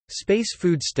Space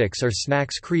food sticks are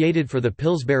snacks created for the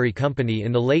Pillsbury Company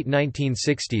in the late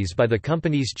 1960s by the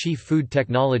company's chief food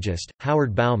technologist,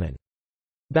 Howard Bauman.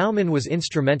 Bauman was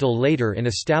instrumental later in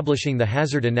establishing the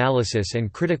hazard analysis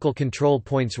and critical control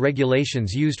points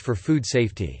regulations used for food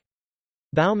safety.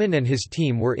 Bauman and his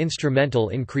team were instrumental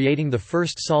in creating the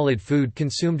first solid food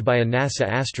consumed by a NASA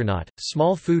astronaut,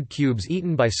 small food cubes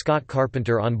eaten by Scott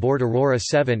Carpenter on board Aurora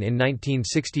 7 in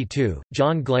 1962.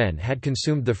 John Glenn had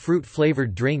consumed the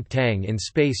fruit-flavored drink Tang in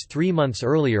space 3 months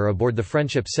earlier aboard the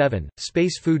Friendship 7.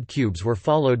 Space food cubes were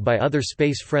followed by other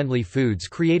space-friendly foods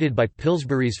created by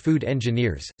Pillsbury's food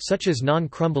engineers, such as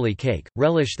non-crumbly cake,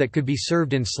 relish that could be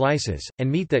served in slices,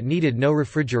 and meat that needed no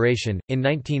refrigeration. In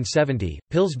 1970,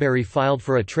 Pillsbury filed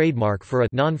for a trademark for a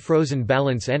non-frozen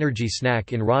balance energy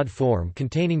snack in rod form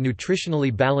containing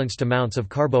nutritionally balanced amounts of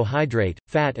carbohydrate,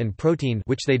 fat and protein,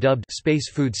 which they dubbed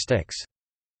space food sticks.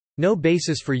 No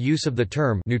basis for use of the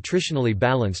term nutritionally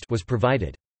balanced was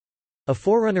provided. A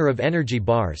forerunner of energy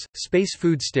bars, space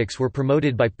food sticks were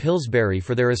promoted by Pillsbury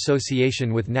for their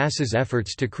association with NASA's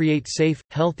efforts to create safe,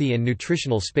 healthy and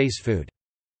nutritional space food.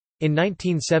 In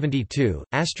 1972,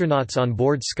 astronauts on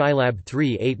board Skylab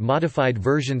 3 ate modified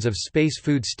versions of space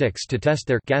food sticks to test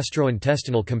their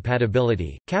gastrointestinal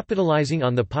compatibility. Capitalizing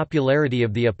on the popularity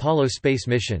of the Apollo space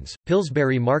missions,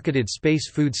 Pillsbury marketed space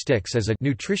food sticks as a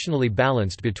nutritionally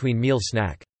balanced between-meal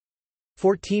snack.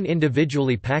 14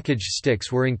 individually packaged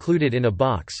sticks were included in a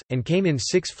box, and came in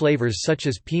 6 flavors such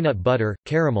as peanut butter,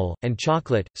 caramel, and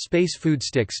chocolate. Space food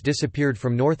sticks disappeared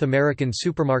from North American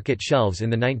supermarket shelves in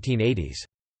the 1980s.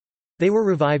 They were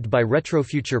revived by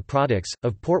Retrofuture Products,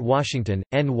 of Port Washington,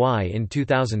 NY in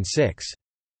 2006.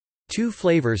 2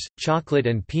 flavors, chocolate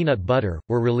and peanut butter,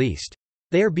 were released.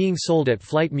 They are being sold at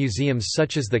flight museums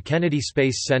such as the Kennedy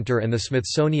Space Center and the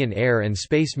Smithsonian Air and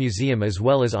Space Museum as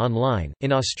well as online.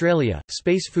 In Australia,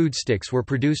 space food sticks were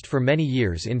produced for many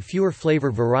years in fewer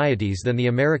flavor varieties than the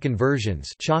American versions,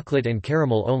 chocolate and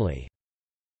caramel only.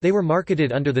 They were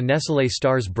marketed under the Nestlé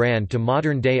Stars brand to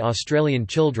modern-day Australian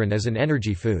children as an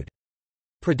energy food.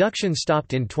 Production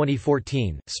stopped in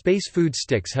 2014. Space food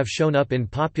sticks have shown up in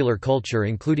popular culture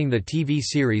including the TV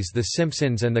series The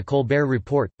Simpsons and The Colbert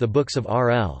Report, the books of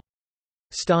R.L.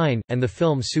 Stein, and the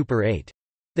film Super 8.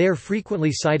 They are frequently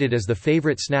cited as the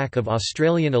favourite snack of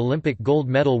Australian Olympic gold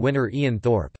medal winner Ian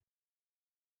Thorpe.